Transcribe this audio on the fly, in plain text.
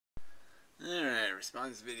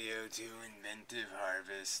response video to Inventive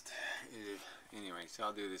Harvest. Anyway, so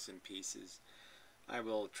I'll do this in pieces. I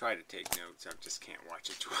will try to take notes. I just can't watch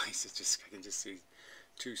it twice. I can just see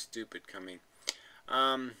too stupid coming.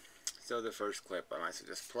 So the first clip, I might as well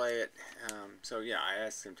just play it. So yeah, I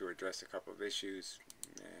asked him to address a couple of issues,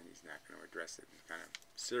 and he's not going to address it in a kind of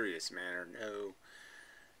serious manner. No,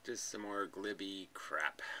 just some more glibby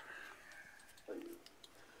crap.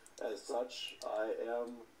 As such, I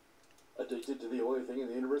am addicted to the only thing in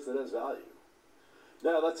the universe that has value.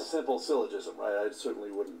 Now, that's a simple syllogism, right? I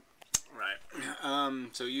certainly wouldn't. Right.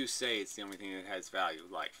 So you say it's the only thing that has value,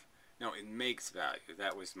 life. No, it makes value.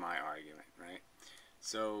 That was my argument, right?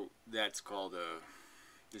 So that's called a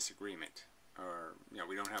disagreement, or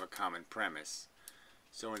we don't have a common premise.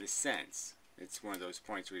 So in a sense, it's one of those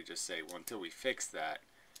points where you just say, well, until we fix that,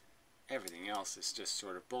 everything else is just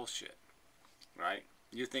sort of bullshit, right?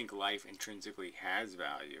 You think life intrinsically has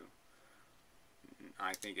value.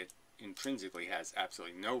 I think it intrinsically has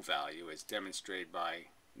absolutely no value, as demonstrated by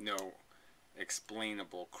no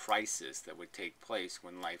explainable crisis that would take place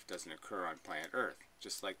when life doesn't occur on planet Earth.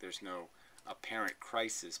 Just like there's no apparent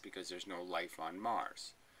crisis because there's no life on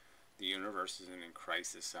Mars. The universe isn't in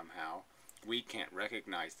crisis somehow. We can't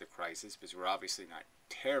recognize the crisis because we're obviously not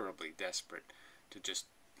terribly desperate to just,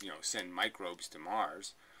 send microbes to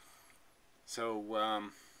Mars. So,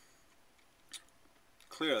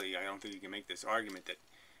 clearly, I don't think you can make this argument that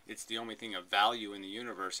it's the only thing of value in the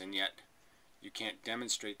universe, and yet you can't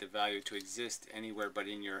demonstrate the value to exist anywhere but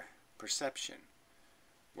in your perception.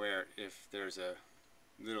 Where if there's a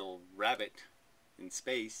little rabbit in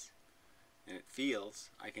space and it feels,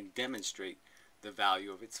 I can demonstrate the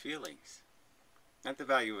value of its feelings. Not the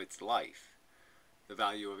value of its life, the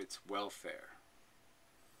value of its welfare.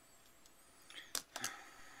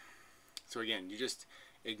 So again, you just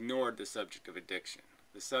ignored the subject of addiction.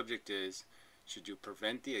 The subject is, should you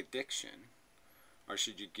prevent the addiction or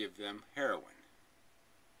should you give them heroin?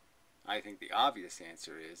 I think the obvious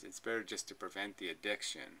answer is it's better just to prevent the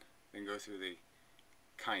addiction than go through the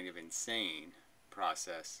kind of insane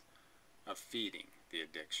process of feeding the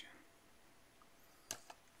addiction.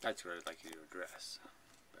 That's what I'd like you to address.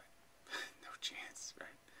 But no chance, right?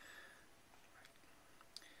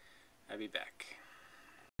 I'll be back.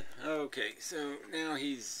 Okay, so now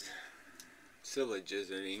he's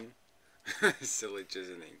syllogisming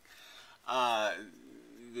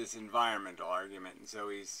this environmental argument, and so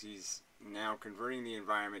he's now converting the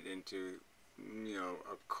environment into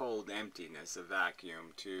a cold emptiness, a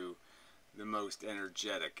vacuum, to the most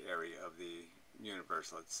energetic area of the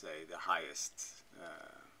universe, let's say, the highest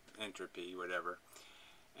entropy, whatever.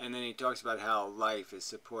 And then he talks about how life is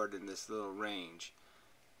supported in this little range.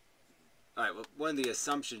 Alright, well, one of the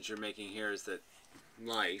assumptions you're making here is that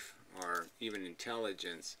life, or even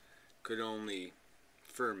intelligence, could only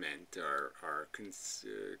ferment or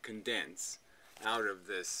condense out of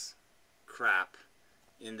this crap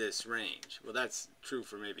in this range. Well, that's true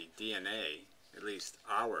for maybe DNA, at least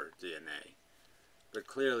our DNA. But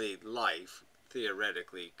clearly life,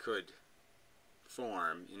 theoretically, could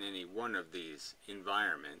form in any one of these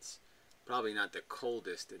environments. Probably not the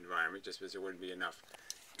coldest environment, just because there wouldn't be enough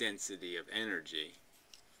density of energy,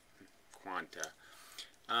 quanta,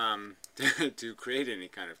 to create any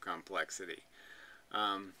kind of complexity.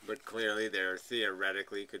 But clearly there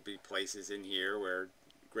theoretically could be places in here where a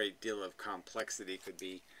great deal of complexity could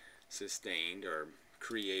be sustained or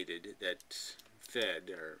created that fed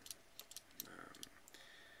or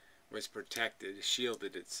was protected,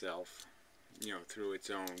 shielded itself, through its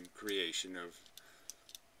own creation of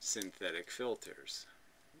synthetic filters,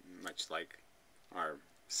 much like our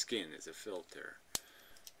skin is a filter.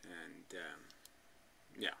 And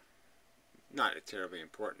yeah, not a terribly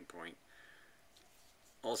important point.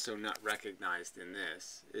 Also not recognized in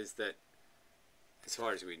this is that, as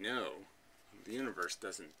far as we know, the universe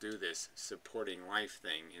doesn't do this supporting life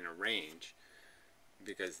thing in a range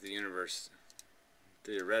because the universe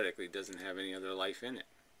theoretically doesn't have any other life in it.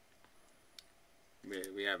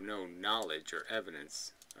 We have no knowledge or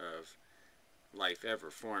evidence of life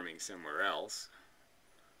ever forming somewhere else,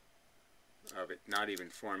 of it not even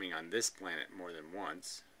forming on this planet more than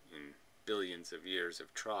once, in billions of years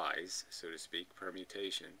of tries, so to speak,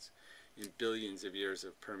 permutations. In billions of years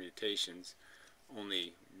of permutations,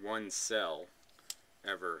 only one cell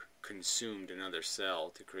ever consumed another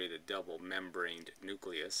cell to create a double membraned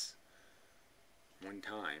nucleus. One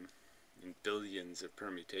time, in billions of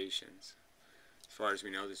permutations. As far as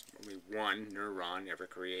we know, there's only one neuron ever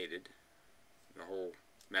created. The whole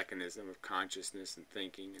mechanism of consciousness and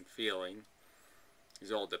thinking and feeling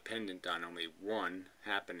is all dependent on only one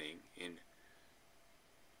happening in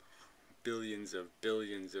billions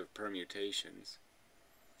of permutations.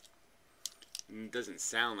 And it doesn't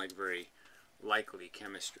sound like very likely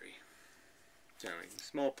chemistry. So,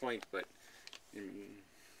 small point, but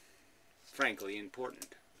frankly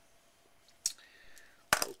important.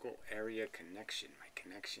 Local area connection. My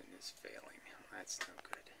connection is failing. That's no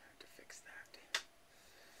good. I have to fix that.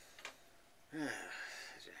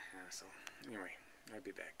 Such a hassle. Anyway, I'll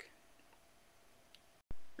be back.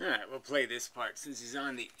 Alright, we'll play this part since he's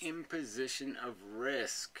on the imposition of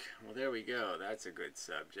risk. Well, there we go. That's a good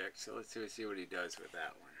subject. So let's see what he does with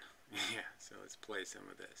that one. Yeah, so let's play some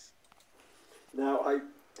of this. Now, I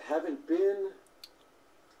haven't been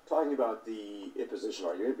talking about the imposition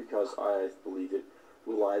argument because I believe it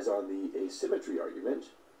relies on the asymmetry argument.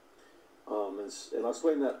 And I'll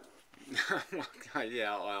explain that.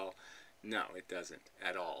 Yeah, well, no, it doesn't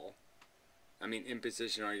at all. I mean,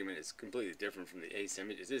 imposition argument is completely different from the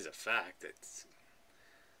asymmetry. It is a fact that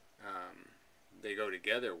they go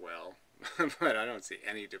together well, but I don't see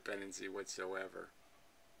any dependency whatsoever.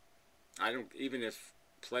 I don't, even if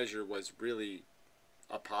pleasure was really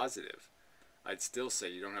a positive, I'd still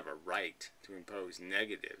say you don't have a right to impose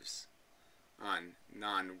negatives on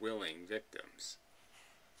non-willing victims.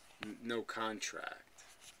 No contract.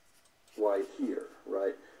 Right here,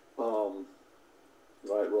 right?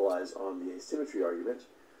 It relies on the asymmetry argument,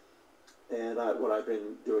 and what I've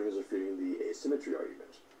been doing is refuting the asymmetry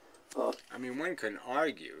argument. I mean, one can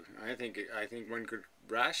argue. I think one could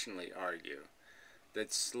rationally argue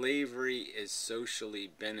that slavery is socially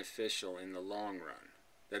beneficial in the long run.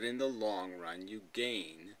 That in the long run you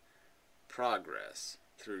gain progress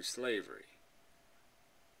through slavery.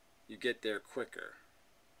 You get there quicker.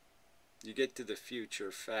 You get to the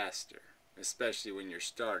future faster, especially when you're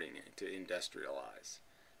starting to industrialize.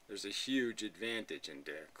 There's a huge advantage in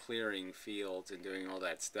clearing fields and doing all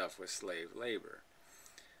that stuff with slave labor.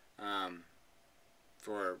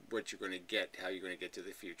 For what you're going to get, how you're going to get to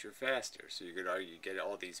the future faster. So you could argue you get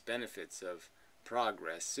all these benefits of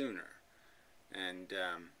progress sooner. And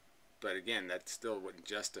but again, that still wouldn't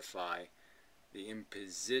justify the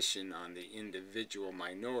imposition on the individual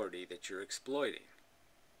minority that you're exploiting.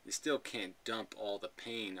 You still can't dump all the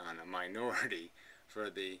pain on a minority for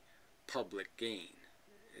the public gain.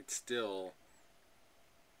 It's still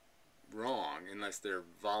wrong unless they're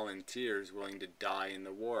volunteers willing to die in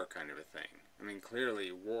the war kind of a thing. I mean,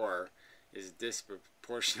 clearly war is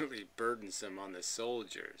disproportionately burdensome on the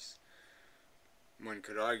soldiers. One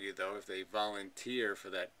could argue, though, if they volunteer for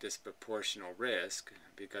that disproportional risk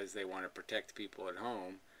because they want to protect people at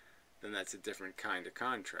home, then that's a different kind of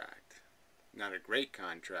contract. Not a great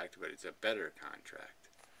contract, but it's a better contract.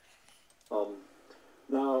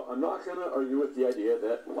 Now, I'm not going to argue with the idea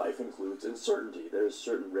that life includes uncertainty. There's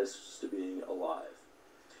certain risks to being alive.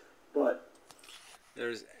 But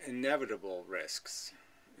there's inevitable risks,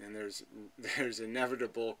 and there's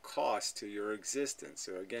inevitable cost to your existence.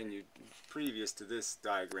 So again, previous to this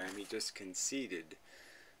diagram, he just conceded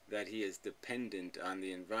that he is dependent on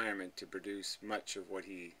the environment to produce much of what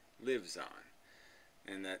he lives on.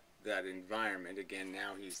 And that environment, again,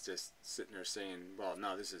 now he's just sitting there saying, well,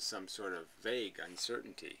 no, this is some sort of vague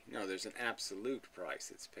uncertainty. No, there's an absolute price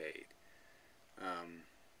that's paid.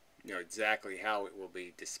 Exactly how it will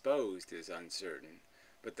be disposed is uncertain,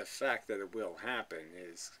 but the fact that it will happen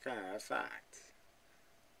is kind of a fact.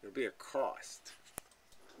 There'll be a cost.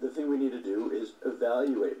 The thing we need to do is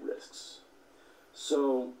evaluate risks.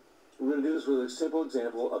 So we're going to do this with a simple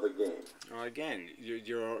example of a game. Well, again,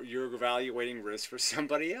 you're evaluating risk for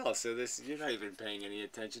somebody else, so you're not even paying any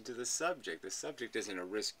attention to the subject. The subject isn't a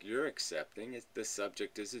risk you're accepting. The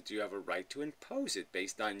subject is that you have a right to impose it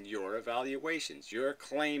based on your evaluations. You're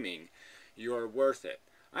claiming you're worth it.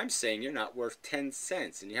 I'm saying you're not worth 10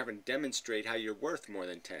 cents, and you haven't demonstrated how you're worth more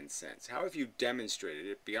than 10 cents. How have you demonstrated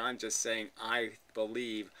it beyond just saying, I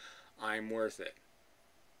believe I'm worth it?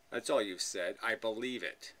 That's all you've said. I believe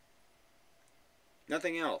it.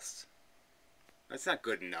 Nothing else. That's not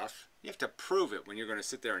good enough. You have to prove it when you're going to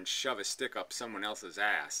sit there and shove a stick up someone else's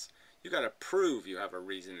ass. You got to prove you have a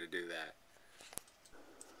reason to do that.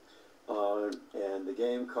 And the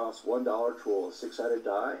game costs $1 to roll a 6-sided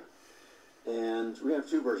die. And we have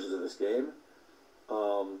two versions of this game.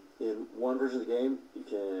 In one version of the game,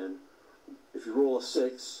 if you roll a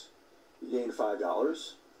 6, you gain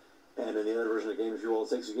 $5. And in the other version of the game, if you roll a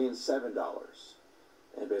 6, you gain $7.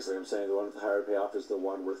 And basically I'm saying the one with the higher payoff is the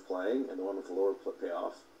one worth playing, and the one with the lower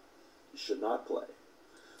payoff you should not play.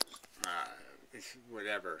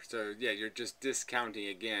 Whatever. So yeah, you're just discounting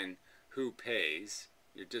again who pays.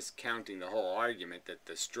 You're discounting the whole argument that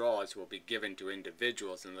the straws will be given to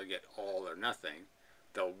individuals and they'll get all or nothing.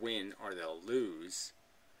 They'll win or they'll lose.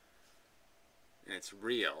 that's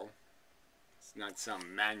real. It's not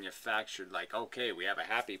some manufactured, like, okay, we have a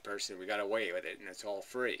happy person, we got away with it, and it's all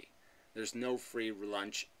free. There's no free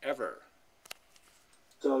lunch ever.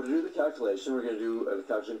 So to do the calculation, we're going to do a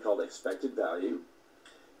calculation called expected value.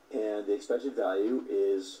 And the expected value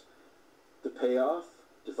is the payoff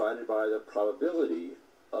divided by the probability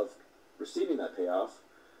of receiving that payoff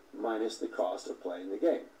minus the cost of playing the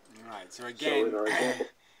game. Right, so again, in our example,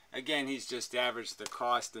 again, he's just averaged the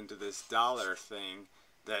cost into this dollar thing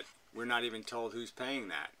that we're not even told who's paying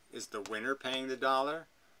that. Is the winner paying the dollar?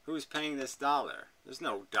 Who's paying this dollar? There's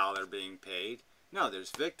no dollar being paid. No,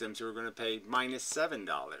 there's victims who are going to pay minus $7.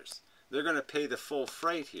 They're going to pay the full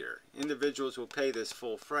freight here. Individuals will pay this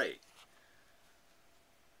full freight.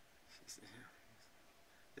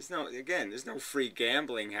 There's no free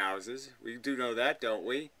gambling houses. We do know that, don't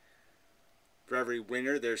we? For every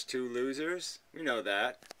winner, there's 2 losers. We know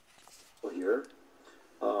that. Here,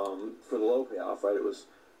 for the low payoff, right, it was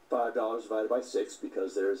 $5 divided by 6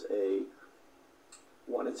 because there's a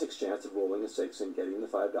 1 in 6 chance of rolling a 6 and getting the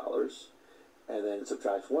 $5. And then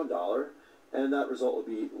subtract $1, and that result will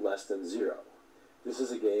be less than 0. This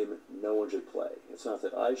is a game no one should play. It's not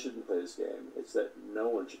that I shouldn't play this game, it's that no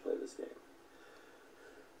one should play this game.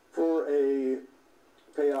 For a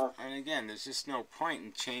payoff... And again, there's just no point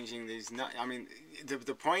in changing these... I mean,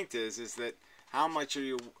 the point is that how much are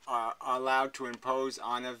you allowed to impose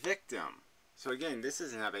on a victim? So again, this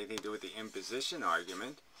doesn't have anything to do with the imposition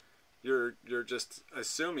argument. You're just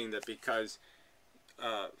assuming that because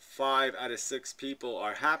 5 out of 6 people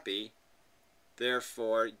are happy,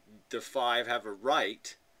 therefore the 5 have a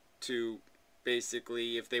right to,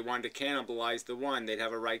 basically, if they wanted to cannibalize the 1, they'd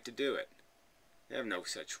have a right to do it. They have no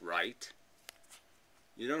such right.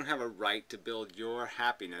 You don't have a right to build your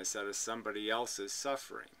happiness out of somebody else's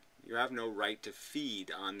suffering. You have no right to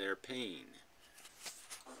feed on their pain.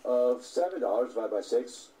 Of $7 divided by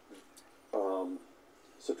 6,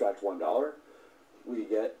 subtract $1, we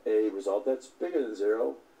get a result that's bigger than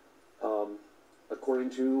 0. According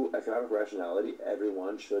to economic rationality,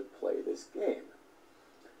 everyone should play this game.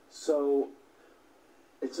 So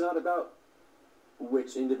it's not about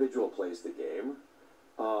which individual plays the game.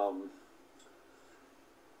 Well,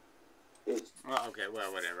 okay,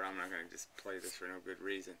 well, whatever. I'm not going to just play this for no good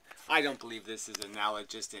reason. I don't believe this is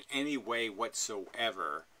analogous in any way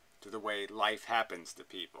whatsoever to the way life happens to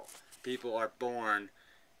people. People are born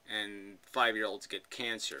and 5-year-olds get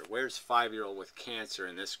cancer. Where's 5-year-old with cancer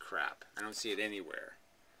in this crap? I don't see it anywhere.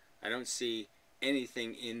 I don't see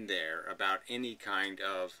anything in there about any kind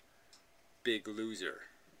of big loser.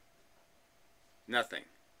 Nothing.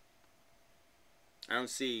 I don't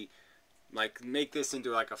see, like, make this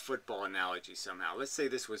into like a football analogy somehow. Let's say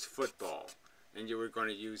this was football, and you were going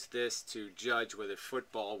to use this to judge whether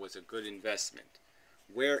football was a good investment.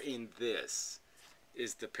 Where in this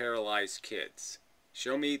is the paralyzed kids?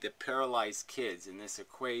 Show me the paralyzed kids in this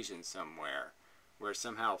equation somewhere where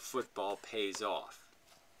somehow football pays off.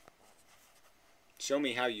 Show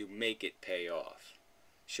me how you make it pay off.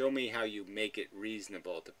 Show me how you make it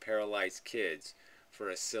reasonable to paralyze kids for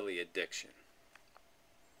a silly addiction.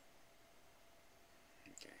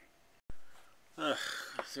 Okay.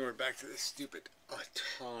 So we're back to this stupid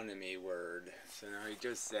autonomy word. So now he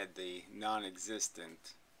just said the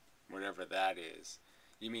non-existent, whatever that is.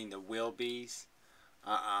 You mean the will-be's?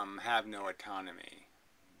 Have no autonomy.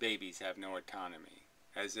 Babies have no autonomy.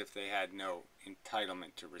 As if they had no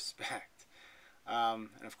entitlement to respect. And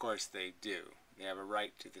of course they do. They have a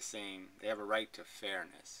right to they have a right to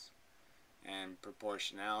fairness and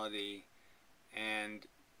proportionality and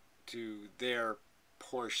to their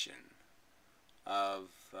portion of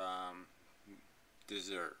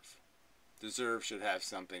deserve. Deserve should have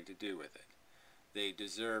something to do with it. They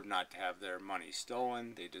deserve not to have their money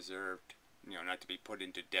stolen. They deserve, not to be put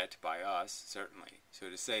into debt by us, certainly. So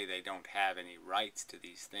to say they don't have any rights to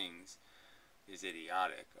these things is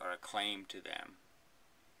idiotic, or a claim to them.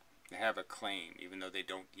 They have a claim, even though they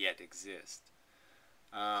don't yet exist.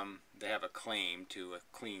 They have a claim to a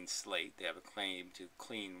clean slate. They have a claim to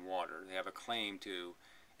clean water. They have a claim to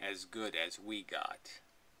as good as we got,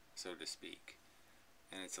 so to speak.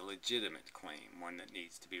 And it's a legitimate claim, one that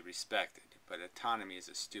needs to be respected. But autonomy is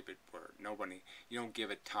a stupid word. You don't give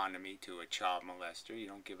autonomy to a child molester. You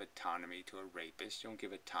don't give autonomy to a rapist. You don't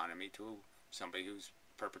give autonomy to somebody who's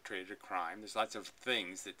perpetrated a crime. There's lots of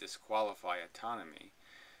things that disqualify autonomy.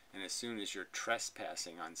 And as soon as you're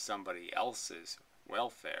trespassing on somebody else's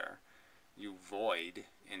welfare, you void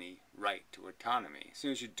any right to autonomy. As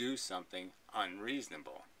soon as you do something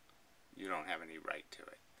unreasonable, you don't have any right to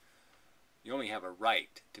it. You only have a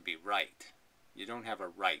right to be right. You don't have a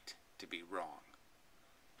right to be wrong.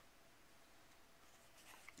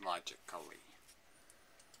 logically.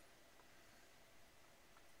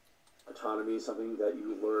 Autonomy is something that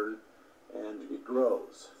you learn and it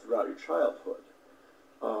grows throughout your childhood.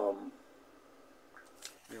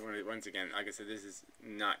 Once again, like I said, this is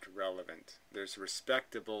not relevant. There's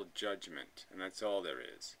respectable judgment, and that's all there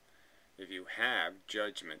is. If you have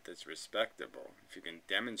judgment that's respectable, if you can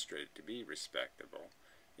demonstrate it to be respectable,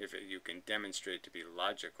 if you can demonstrate it to be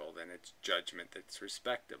logical, then it's judgment that's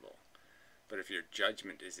respectable. But if your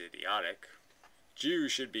judgment is idiotic,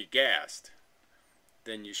 Jews should be gassed,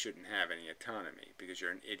 then you shouldn't have any autonomy because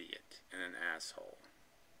you're an idiot and an asshole.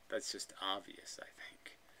 That's just obvious, I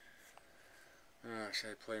think. Should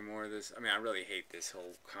I play more of this? I mean, I really hate this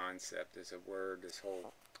whole concept, this word, this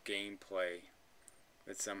whole gameplay,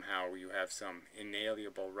 that somehow you have some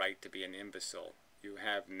inalienable right to be an imbecile. You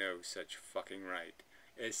have no such fucking right.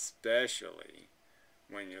 Especially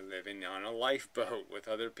when you're living on a lifeboat with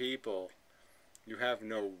other people. You have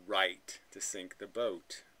no right to sink the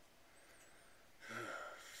boat.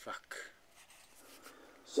 Fuck.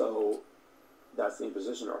 So, that's the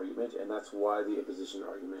imposition argument, and that's why the imposition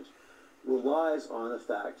argument relies on the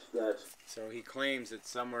fact that... So he claims that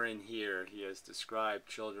somewhere in here he has described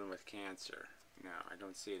children with cancer. No, I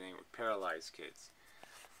don't see it anywhere. Paralyzed kids.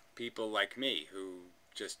 People like me who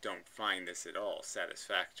just don't find this at all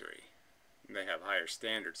satisfactory. They have higher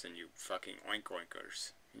standards than you fucking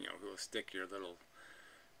oink-oinkers. You know, who will stick your little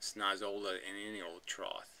snozola in any old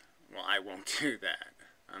trough. Well, I won't do that.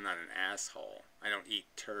 I'm not an asshole. I don't eat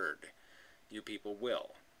turd. You people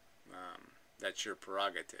will. That's your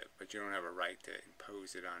prerogative, but you don't have a right to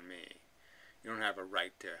impose it on me. You don't have a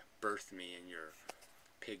right to birth me in your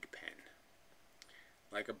pig pen.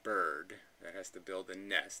 Like a bird that has to build a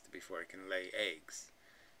nest before it can lay eggs,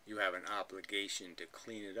 you have an obligation to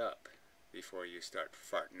clean it up before you start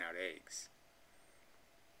farting out eggs.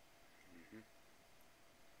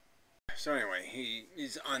 So anyway,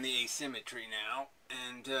 he's on the asymmetry now,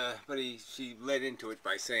 and but she led into it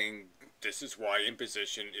by saying this is why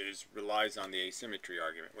imposition relies on the asymmetry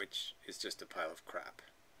argument, which is just a pile of crap.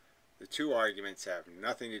 The two arguments have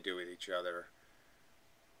nothing to do with each other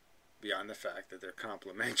beyond the fact that they're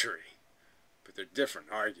complementary, but they're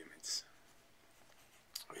different arguments.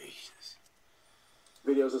 Jesus.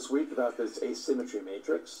 Videos this week about this asymmetry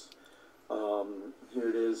matrix. Here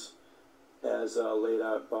it is, as laid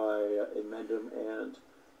out by Inventive and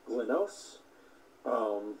Glynos.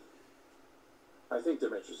 I think their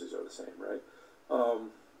matrices are the same, right?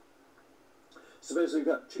 So basically you've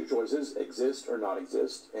got two choices, exist or not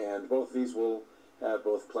exist, and both of these will have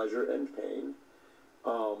both pleasure and pain.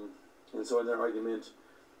 And so in their argument,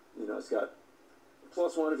 you know, it's got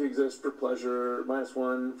 +1 if you exist for pleasure,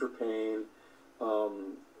 -1 for pain,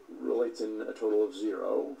 relates in a total of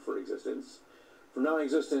 0 for existence. For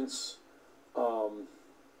non-existence,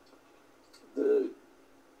 the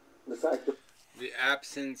fact that the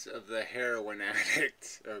absence of the heroin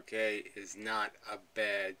addict, okay, is not a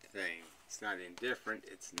bad thing. It's not indifferent,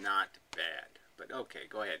 it's not bad. But okay,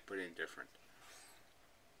 go ahead, put indifferent.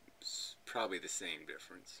 It's probably the same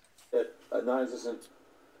difference. That a non-existent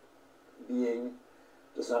being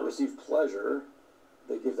does not receive pleasure,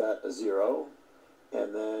 they give that a 0,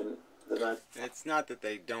 and then it's not that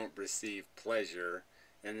they don't receive pleasure,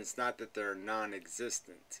 and it's not that they're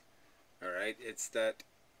non-existent. Alright? It's that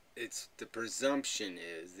the presumption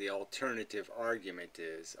is, the alternative argument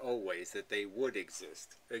is always that they would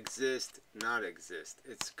exist. Exist, not exist.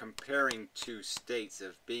 It's comparing two states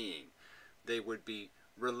of being. They would be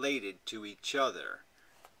related to each other.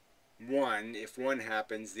 If one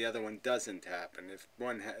happens, the other one doesn't happen. If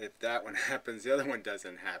that one happens, the other one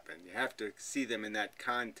doesn't happen. You have to see them in that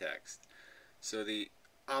context. So the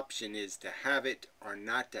option is to have it or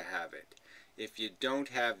not to have it. If you don't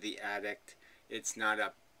have the addict, it's not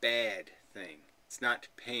a bad thing. It's not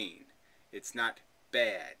pain. It's not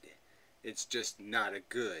bad. It's just not a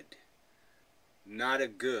good. Not a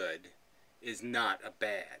good is not a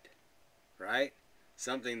bad. Right?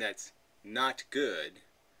 Something that's not good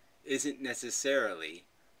isn't necessarily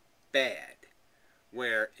bad.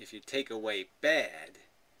 Where if you take away bad,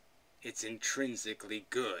 it's intrinsically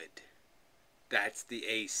good. That's the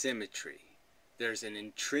asymmetry. There's an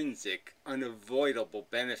intrinsic, unavoidable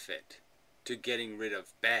benefit to getting rid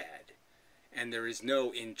of bad, and there is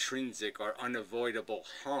no intrinsic or unavoidable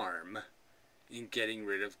harm in getting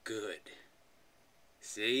rid of good.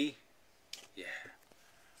 See? Yeah.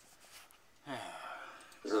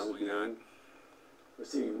 Probably not.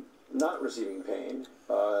 Not receiving pain,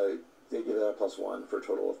 they give that a +1 for a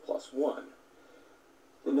total of +1.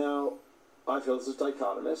 And now, I feel this is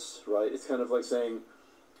dichotomous, right? It's kind of like saying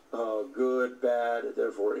good, bad,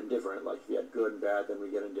 therefore indifferent. Like if you had good and bad, then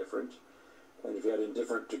then we get indifferent. And if you add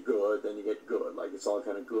indifferent to good, then you get good. Like, it's all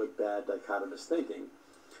kind of good, bad, dichotomous thinking.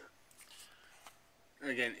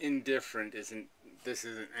 Again, indifferent isn't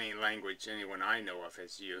any language anyone I know of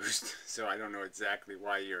has used, so I don't know exactly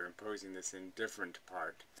why you're imposing this indifferent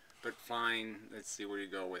part. But fine, let's see where you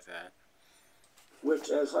go with that. Which,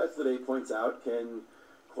 as Hyphaday points out, can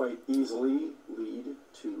quite easily lead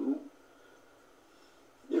to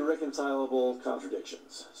irreconcilable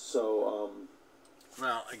contradictions. So,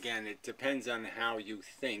 well, again, it depends on how you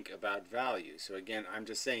think about value. So again, I'm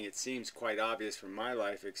just saying it seems quite obvious from my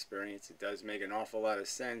life experience. It does make an awful lot of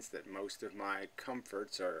sense that most of my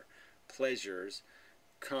comforts or pleasures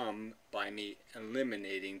come by me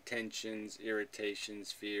eliminating tensions,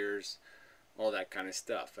 irritations, fears, all that kind of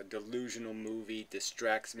stuff. A delusional movie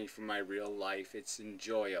distracts me from my real life. It's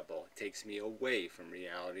enjoyable. It takes me away from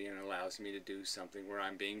reality and allows me to do something where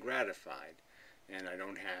I'm being gratified and I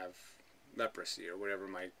don't have leprosy or whatever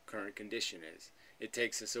my current condition is. It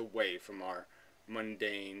takes us away from our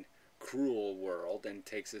mundane, cruel world and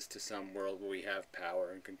takes us to some world where we have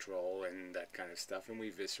power and control and that kind of stuff, and we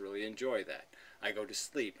viscerally enjoy that. I go to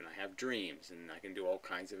sleep and I have dreams and I can do all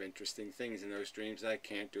kinds of interesting things in those dreams that I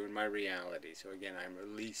can't do in my reality. So again, I'm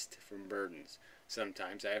released from burdens.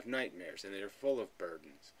 Sometimes I have nightmares and they're full of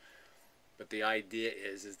burdens. But the idea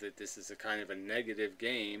is that this is a kind of a negative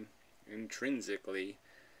game intrinsically,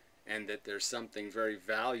 and that there's something very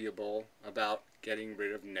valuable about getting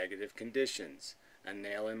rid of negative conditions. A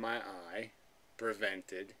nail in my eye,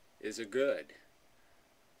 prevented, is a good.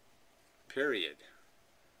 Period.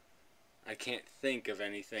 I can't think of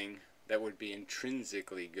anything that would be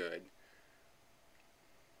intrinsically good.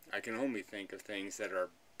 I can only think of things that are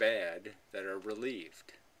bad, that are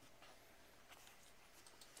relieved.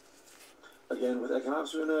 Again, with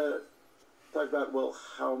economics, we're going to talk about, well,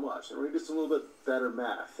 how much? And we're going to do some little bit better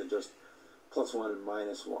math than just +1 and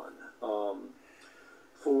 -1.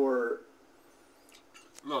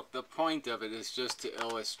 Look, the point of it is just to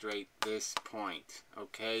illustrate this point,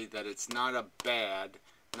 okay? That it's not a bad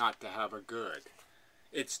not to have a good.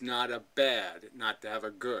 It's not a bad not to have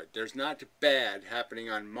a good. There's not bad happening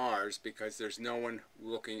on Mars because there's no one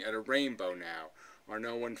looking at a rainbow now, or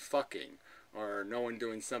no one fucking, or no one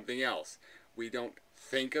doing something else. We don't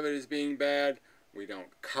think of it as being bad. We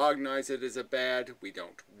don't cognize it as a bad. We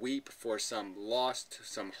don't weep for some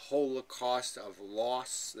holocaust of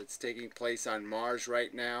loss that's taking place on Mars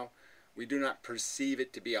right now. We do not perceive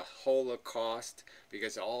it to be a holocaust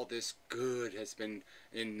because all this good has been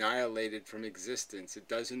annihilated from existence. It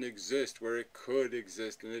doesn't exist where it could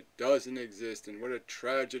exist, and it doesn't exist, and what a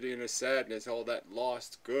tragedy and a sadness, all that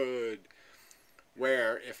lost good.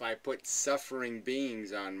 Where if I put suffering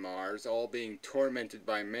beings on Mars, all being tormented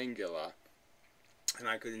by Mengele, and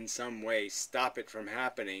I could in some way stop it from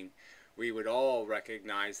happening, we would all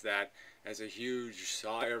recognize that as a huge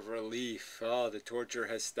sigh of relief. Oh, the torture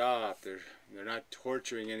has stopped. They're not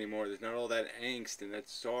torturing anymore. There's not all that angst and that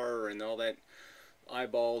sorrow and all that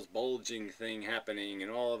eyeballs bulging thing happening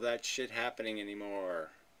and all of that shit happening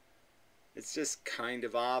anymore. It's just kind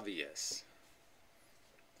of obvious.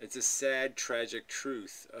 It's a sad, tragic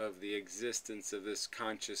truth of the existence of this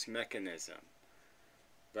conscious mechanism.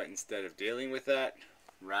 But instead of dealing with that,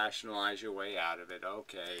 rationalize your way out of it.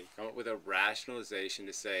 Okay, come up with a rationalization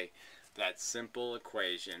to say that simple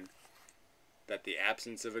equation that the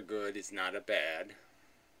absence of a good is not a bad,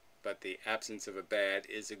 but the absence of a bad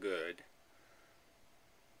is a good.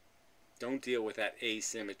 Don't deal with that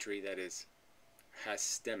asymmetry that is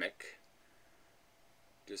hastemic.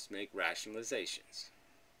 Just make rationalizations.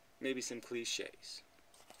 Maybe some cliches.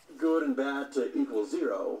 Good and bad to equal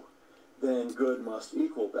 0, then good must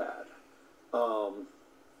equal bad.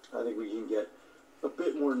 I think we can get a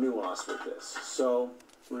bit more nuanced with this. So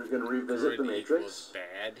we're going to revisit the Matrix.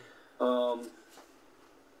 Bad. Oh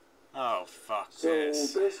fuck so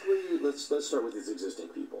this. So basically, let's start with these existing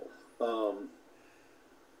people.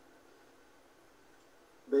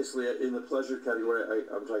 Basically, in the pleasure category,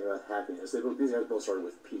 I'm talking about happiness. These guys both started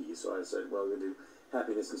with P, so I said, well, we're going to do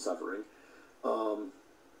happiness and suffering.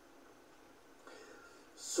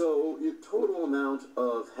 So your total amount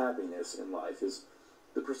of happiness in life is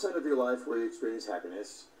the percent of your life where you experience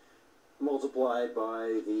happiness multiplied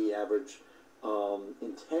by the average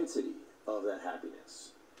intensity of that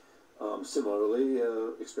happiness. Similarly,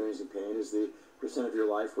 experiencing pain is the percent of your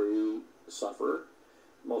life where you suffer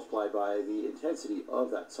multiplied by the intensity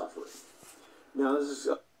of that suffering. Now, this is...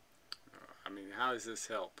 I mean, how does this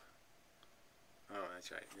help? Oh,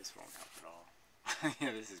 that's right. This won't help at all.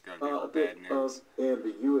 Yeah, this is going to be all bad news. A bit of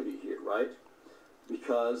ambiguity here, right?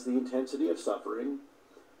 Because the intensity of suffering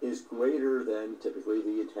is greater than typically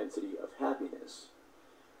the intensity of happiness.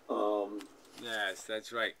 Yes,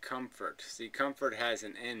 that's right. Comfort. See, comfort has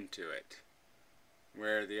an end to it,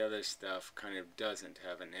 where the other stuff kind of doesn't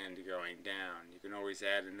have an end going down. You can always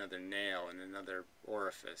add another nail in another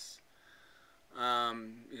orifice.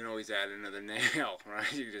 You can always add another nail,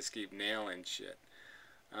 right? You just keep nailing shit.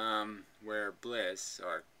 Where bliss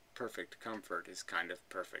or perfect comfort is kind of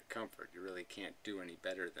perfect comfort. You really can't do any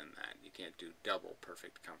better than that. You can't do double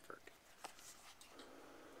perfect comfort.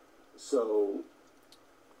 So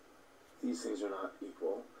these things are not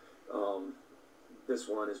equal. This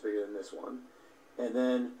one is bigger than this one. And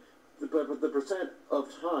then the percent of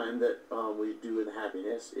time that we do in the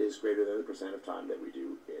happiness is greater than the percent of time that we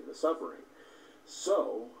do in the suffering.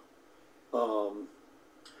 So,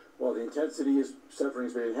 while the intensity is suffering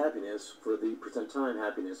is bigger than happiness, for the percent time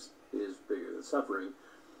happiness is bigger than suffering,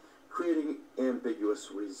 creating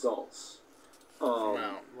ambiguous results. Well,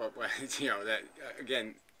 that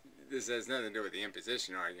again, this has nothing to do with the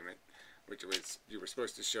imposition argument, which was you were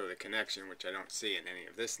supposed to show the connection, which I don't see in any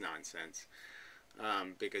of this nonsense,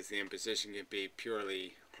 because the imposition can be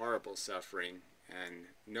purely horrible suffering and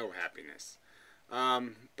no happiness.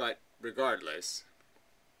 But regardless,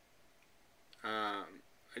 I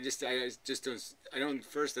just don't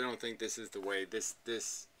think this is the way. This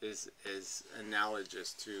is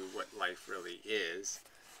analogous to what life really is,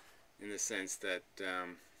 in the sense that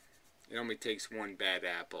it only takes one bad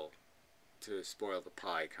apple to spoil the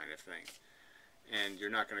pie, kind of thing, and you're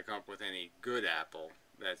not going to come up with any good apple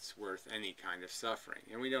that's worth any kind of suffering.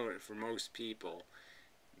 And we know that for most people,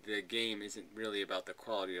 the game isn't really about the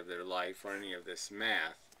quality of their life or any of this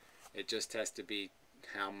math. It just has to be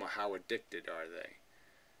how addicted are they,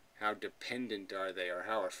 how dependent are they, or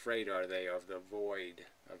how afraid are they of the void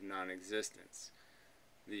of non-existence,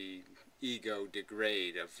 the ego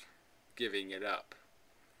degrade of giving it up.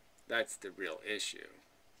 That's the real issue.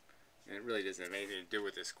 And it really doesn't have anything to do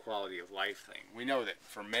with this quality of life thing. We know that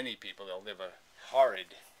for many people they'll live a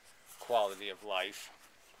horrid quality of life,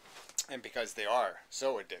 and because they are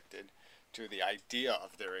so addicted to the idea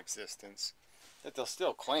of their existence that they'll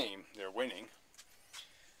still claim they're winning.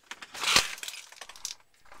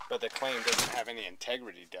 But the claim doesn't have any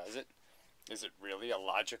integrity, does it? Is it really a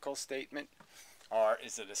logical statement? Or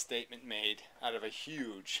is it a statement made out of a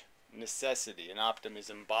huge necessity, an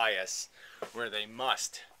optimism bias, where they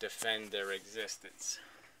must defend their existence?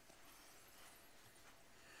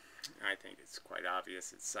 I think it's quite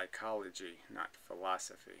obvious it's psychology, not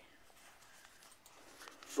philosophy.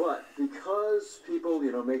 But because people,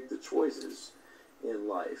 make the choices in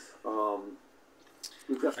life,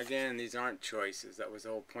 again, these aren't choices. That was the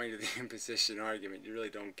whole point of the imposition argument. You really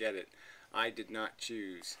don't get it. I did not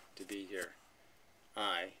choose to be here.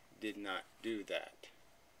 I did not do that.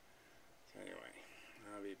 So anyway,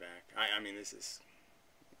 I'll be back. I mean, this is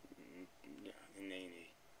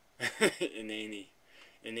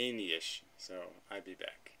inane-ish. So I'll be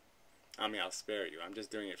back. I mean, I'll spare you. I'm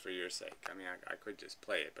just doing it for your sake. I mean, I could just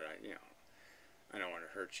play it, but I don't want to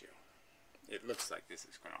hurt you. It looks like this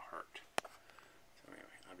is going to hurt. So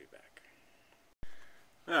anyway, I'll be back.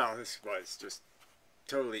 Well, this was just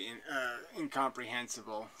totally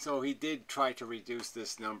incomprehensible. So he did try to reduce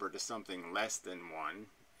this number to something less than 1,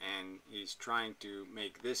 and he's trying to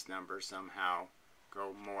make this number somehow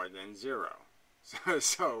go more than 0.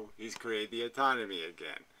 So he's created the autonomy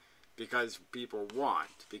again, because people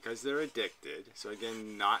want, because they're addicted. So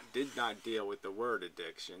again, did not deal with the word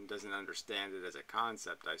addiction, doesn't understand it as a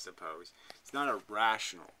concept, I suppose. It's not a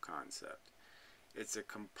rational concept. It's a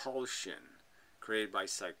compulsion created by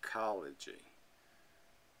psychology.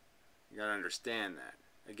 You gotta understand that.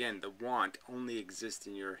 Again, the want only exists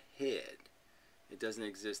in your head. It doesn't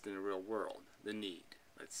exist in the real world. The need,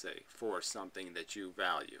 let's say, for something that you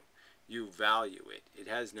value. You value it. It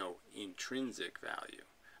has no intrinsic value.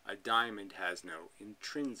 A diamond has no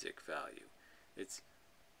intrinsic value. It's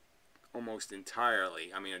almost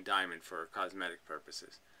entirely, a diamond for cosmetic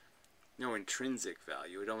purposes, no intrinsic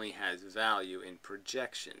value. It only has value in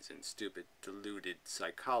projections and stupid, deluded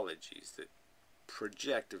psychologies that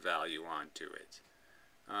project value onto it.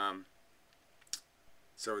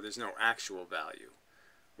 So there's no actual value,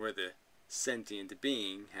 where the sentient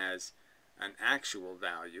being has an actual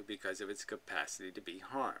value because of its capacity to be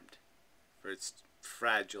harmed, for its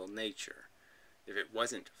fragile nature. If it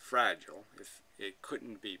wasn't fragile, if it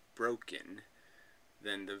couldn't be broken,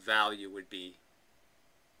 then the value would be,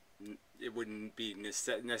 it wouldn't be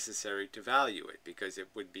necessary to value it, because it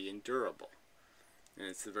would be endurable. And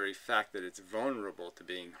it's the very fact that it's vulnerable to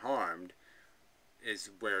being harmed is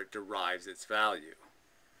where it derives its value.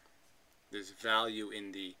 There's value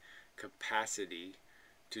in the capacity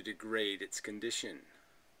to degrade its condition.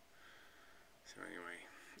 So anyway,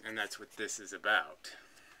 And that's what this is about.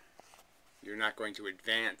 You're not going to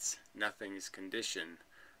advance nothing's condition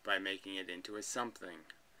by making it into a something.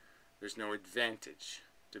 There's no advantage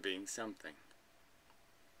to being something.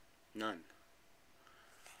 None.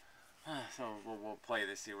 So we'll play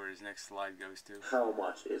this, see where his next slide goes to. How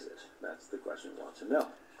much is it? That's the question we want to know.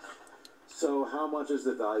 So how much is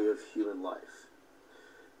the value of human life?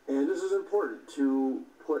 And this is important to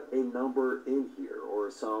put a number in here, or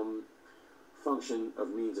some function of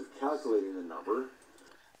means of calculating the number.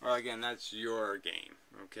 Well, again, that's your game,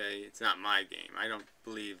 okay? It's not my game. I don't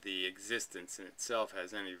believe the existence in itself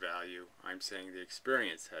has any value. I'm saying the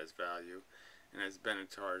experience has value. And as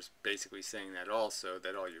Benatar's basically saying that also,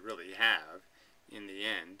 that all you really have, in the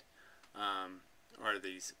end, are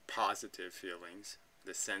these positive feelings,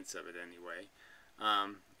 the sense of it anyway,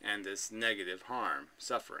 and this negative harm,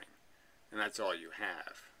 suffering. And that's all you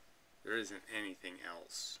have. There isn't anything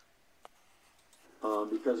else.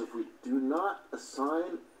 Because if we do not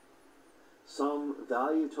assign some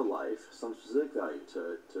value to life, some specific value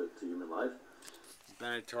to human life,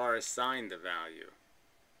 Benatar assigned the value.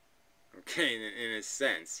 Okay, in a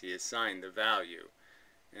sense, he assigned the value,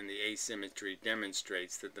 and the asymmetry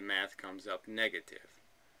demonstrates that the math comes up negative,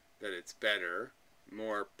 that it's better,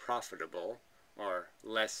 more profitable, or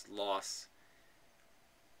less loss.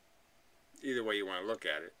 Either way you want to look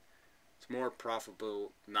at it, it's more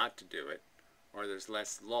profitable not to do it, or there's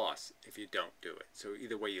less loss if you don't do it. So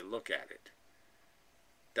either way you look at it,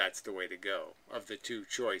 that's the way to go. Of the two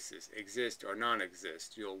choices, exist or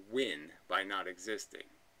non-exist, you'll win by not existing,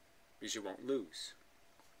 because you won't lose.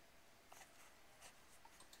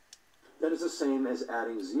 that is the same as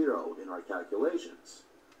adding 0 in our calculations.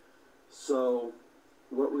 So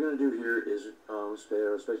what we're going to do here is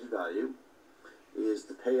spare expected value is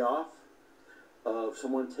the payoff of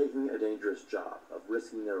someone taking a dangerous job, of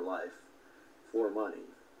risking their life for money,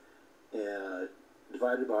 and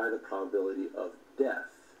divided by the probability of death.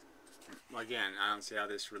 Again, I don't see how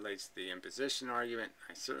this relates to the imposition argument.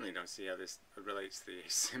 I certainly don't see how this relates to the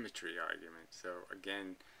asymmetry argument. So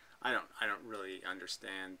again, I don't really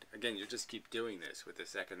understand. Again, you just keep doing this with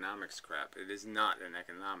this economics crap. It is not an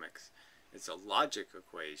economics. It's a logic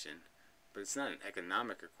equation, but it's not an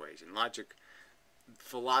economic equation. Logic,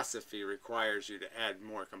 philosophy requires you to add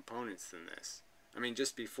more components than this. I mean,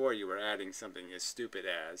 just before you were adding something as stupid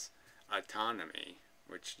as autonomy,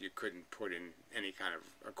 which you couldn't put in any kind of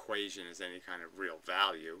equation as any kind of real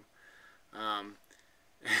value,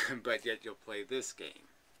 but yet you'll play this game.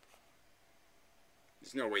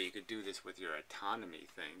 There's no way you could do this with your autonomy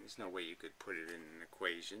thing. There's no way you could put it in an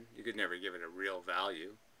equation. You could never give it a real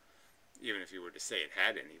value, even if you were to say it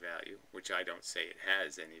had any value, which I don't say it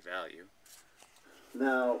has any value.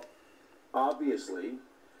 Now, obviously,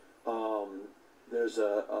 there's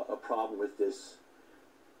a problem with this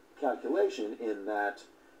calculation in that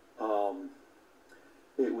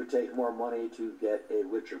it would take more money to get a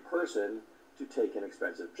richer person to take an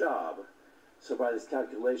expensive job. So by this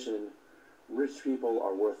calculation, rich people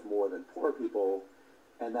are worth more than poor people,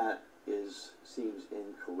 and that seems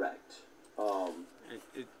incorrect.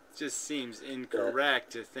 It just seems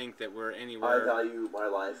incorrect to think that we're anywhere. I value my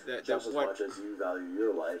life just as much as you value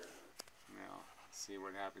your life. Well, let's see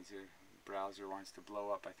what happens here. The browser wants to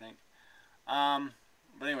blow up, I think.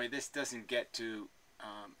 But anyway, this doesn't get to,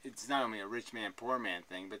 it's not only a rich man, poor man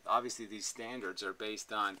thing, but obviously these standards are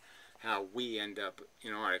based on how we end up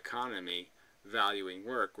in our economy valuing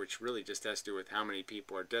work, which really just has to do with how many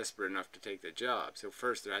people are desperate enough to take the job. So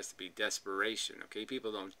first there has to be desperation, okay?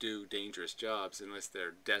 People don't do dangerous jobs unless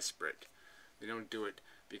they're desperate. They don't do it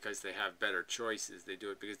because they have better choices. They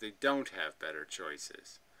do it because they don't have better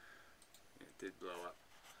choices. It did blow up.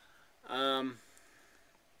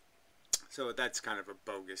 So that's kind of a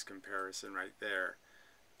bogus comparison right there.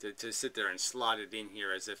 To sit there and slot it in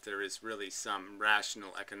here as if there is really some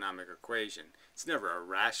rational economic equation. It's never a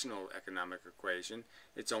rational economic equation.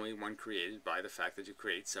 It's only one created by the fact that you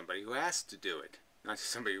create somebody who has to do it, not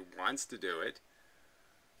somebody who wants to do it.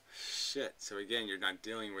 Shit. So again, you're not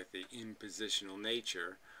dealing with the impositional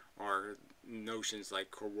nature or notions like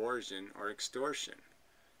coercion or extortion.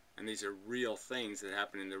 And these are real things that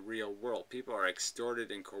happen in the real world. People are extorted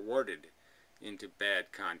and coerced into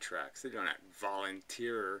bad contracts. They don't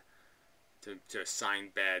volunteer to sign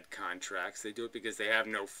bad contracts. They do it because they have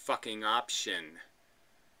no fucking option.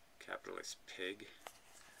 Capitalist pig.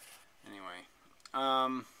 Anyway,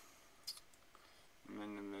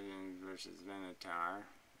 Inventive versus Venator. I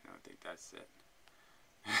don't think that's it.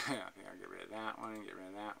 I think I'll get rid of that one, get rid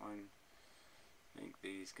of that one. I think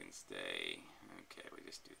these can stay. Okay, we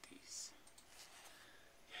just do these.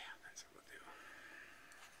 Yeah, that's what we'll do.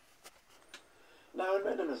 Now,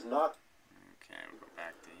 inmendham is not Okay, we'll go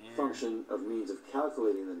back to a here. function of means of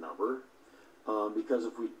calculating the number, because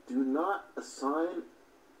if we do not assign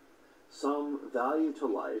some value to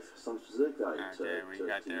life, some specific value Okay, we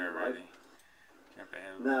got there life. already. Jump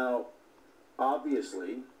ahead. Now,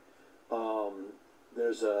 obviously,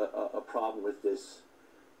 there's a problem with this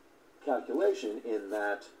calculation in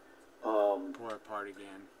that Poor part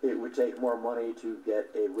again. it would take more money to get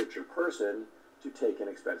a richer person to take an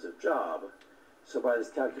expensive job. So by this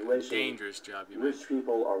calculation, Dangerous job, you mean. rich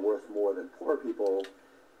people are worth more than poor people,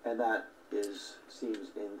 and that seems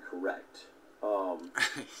incorrect.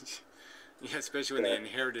 Yeah, especially when they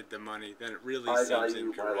inherited the money, then it really I seems value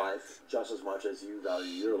incorrect. my life just as much as you value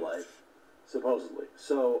your life, supposedly.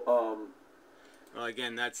 So, Well,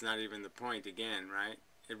 again, that's not even the point again, right?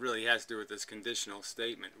 It really has to do with this conditional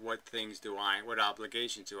statement. What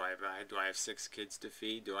obligations do I have? Do I have 6 kids to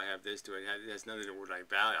feed? Do I have this? It has nothing to do with what I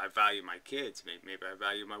value. I value my kids. Maybe I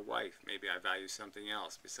value my wife. Maybe I value something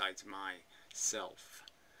else besides myself.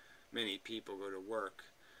 Many people go to work.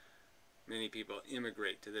 Many people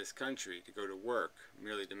immigrate to this country to go to work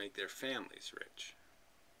merely to make their families rich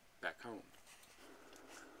back home.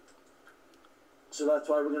 So that's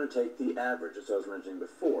why we're going to take the average, as I was mentioning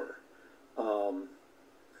before,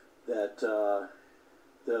 that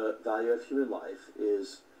the value of human life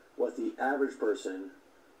is what the average person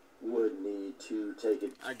would need to take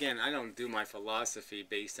it. Again, I don't do my philosophy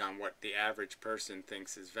based on what the average person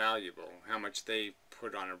thinks is valuable, how much they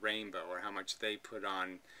put on a rainbow or how much they put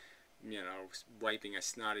on, wiping a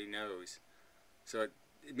snotty nose. So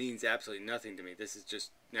it means absolutely nothing to me. This is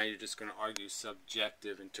just, now you're just going to argue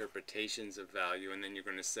subjective interpretations of value, and then you're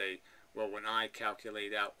going to say, well, when I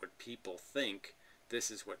calculate out what people think, this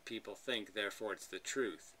is what people think, therefore it's the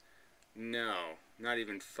truth. No, not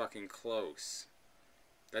even fucking close.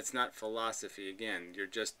 That's not philosophy. Again, you're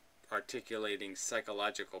just articulating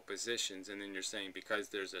psychological positions, and then you're saying because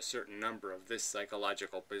there's a certain number of this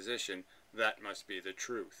psychological position, that must be the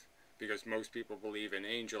truth. Because most people believe in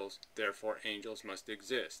angels, therefore angels must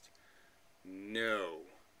exist. No.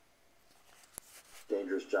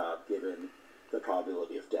 Dangerous job given the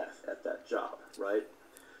probability of death at that job, right?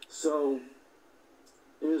 So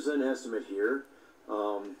here's an estimate here.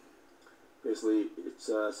 Basically, it's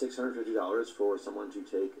 $650 for someone to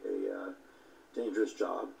take a dangerous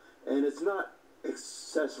job. And it's not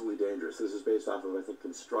excessively dangerous. This is based off of, I think,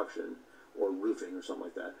 construction or roofing or something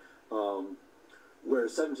like that. Where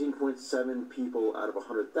 17.7 people out of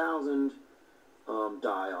 100,000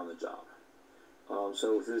 die on the job.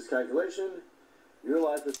 So through this calculation, your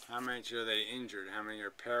life is... How many are they injured? How many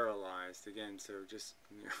are paralyzed? Again, so just,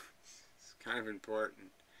 it's kind of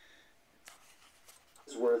important.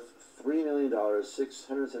 It's worth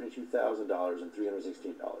 $3,672,000 and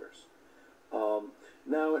 $316.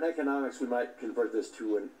 Now, in economics, we might convert this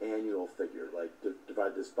to an annual figure, like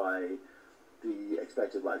divide this by the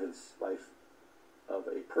expected life of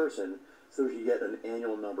a person, so we can get an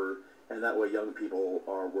annual number, and that way young people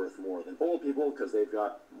are worth more than old people because they've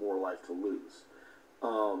got more life to lose.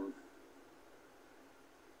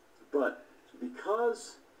 But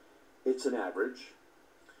because it's an average,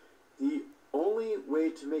 the only way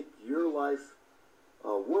to make your life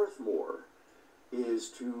worth more is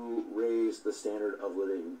to raise the standard of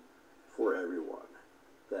living for everyone.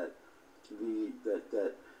 Does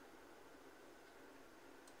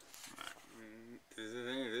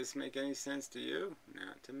any of this make any sense to you?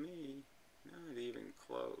 Not to me. Not even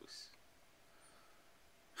close.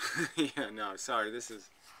 Yeah, no, sorry, this is,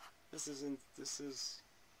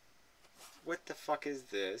 what the fuck is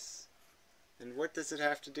this? And what does it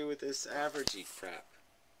have to do with this averagey crap?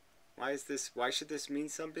 Why should this mean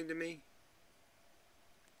something to me?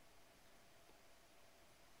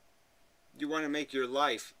 You want to make your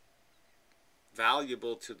life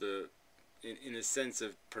valuable to in a sense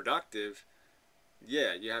of productive,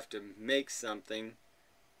 yeah, you have to make something,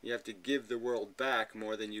 you have to give the world back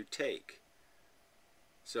more than you take.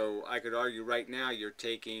 So I could argue right now you're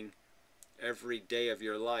taking every day of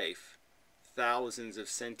your life, thousands of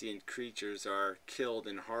sentient creatures are killed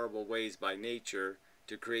in horrible ways by nature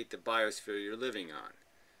to create the biosphere you're living on.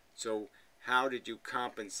 So how did you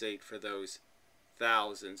compensate for those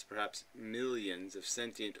thousands, perhaps millions of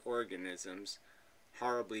sentient organisms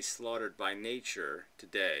horribly slaughtered by nature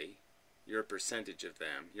today? Your percentage of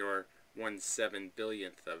them, your 1/7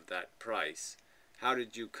 billionth of that price. How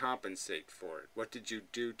did you compensate for it? What did you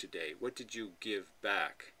do today? What did you give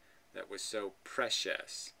back that was so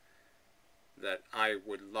precious that I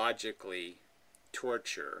would logically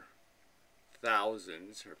torture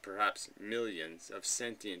thousands or perhaps millions of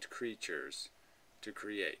sentient creatures to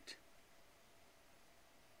create?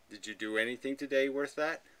 Did you do anything today worth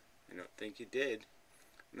that? I don't think you did.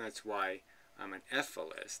 And that's why I'm an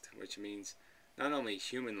F-list, which means not only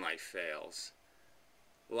human life fails,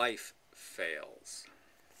 life fails.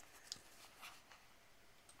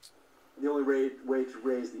 The only way to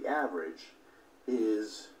raise the average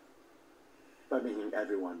is by making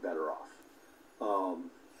everyone better off,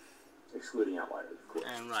 excluding outliers, of course.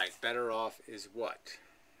 And right, better off is what?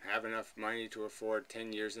 Have enough money to afford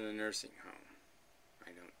 10 years in a nursing home?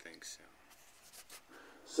 I don't think so.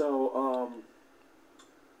 So,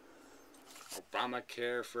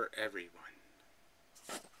 Obamacare for everyone.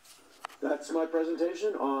 that's my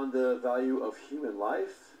presentation on the value of human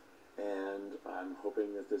life, and I'm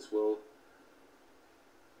hoping that this will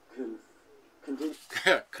continue.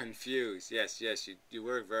 Confused. Yes, you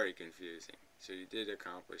were very confusing. So you did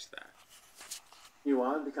accomplish that. You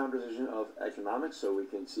on the conversation of economics, so we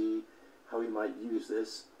can see how we might use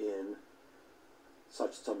this in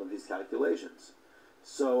some of these calculations.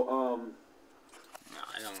 So, No,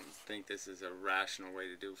 I don't think this is a rational way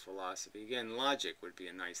to do philosophy. Again, logic would be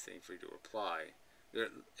a nice thing for you to apply.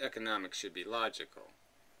 Economics should be logical.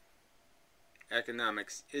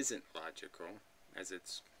 Economics isn't logical, as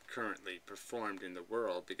it's currently performed in the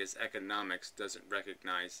world, because economics doesn't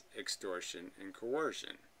recognize extortion and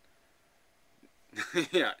coercion.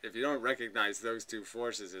 Yeah, if you don't recognize those two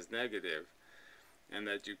forces as negative, and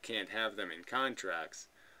that you can't have them in contracts,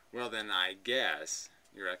 well then I guess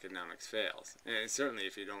your economics fails. And certainly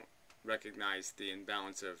if you don't recognize the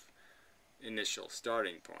imbalance of initial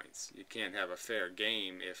starting points. You can't have a fair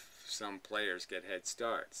game if some players get head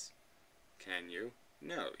starts. Can you?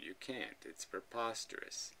 No, you can't. It's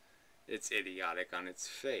preposterous. It's idiotic on its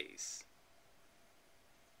face.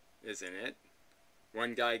 Isn't it?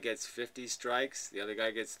 One guy gets 50 strikes, the other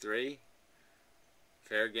guy gets 3.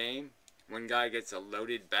 Fair game. One guy gets a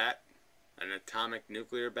loaded bat, an atomic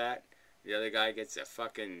nuclear bat. The other guy gets a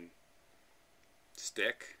fucking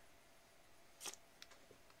stick.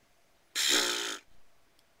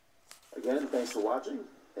 Again, thanks for watching,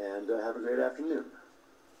 and have a great afternoon.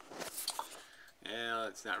 Well,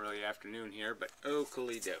 it's not really afternoon here, but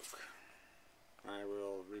okey doke. I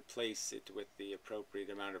will replace it with the appropriate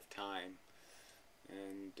amount of time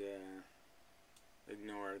and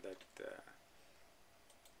ignore that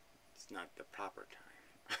it's not the proper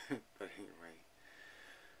time. But anyway,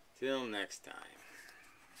 till next time.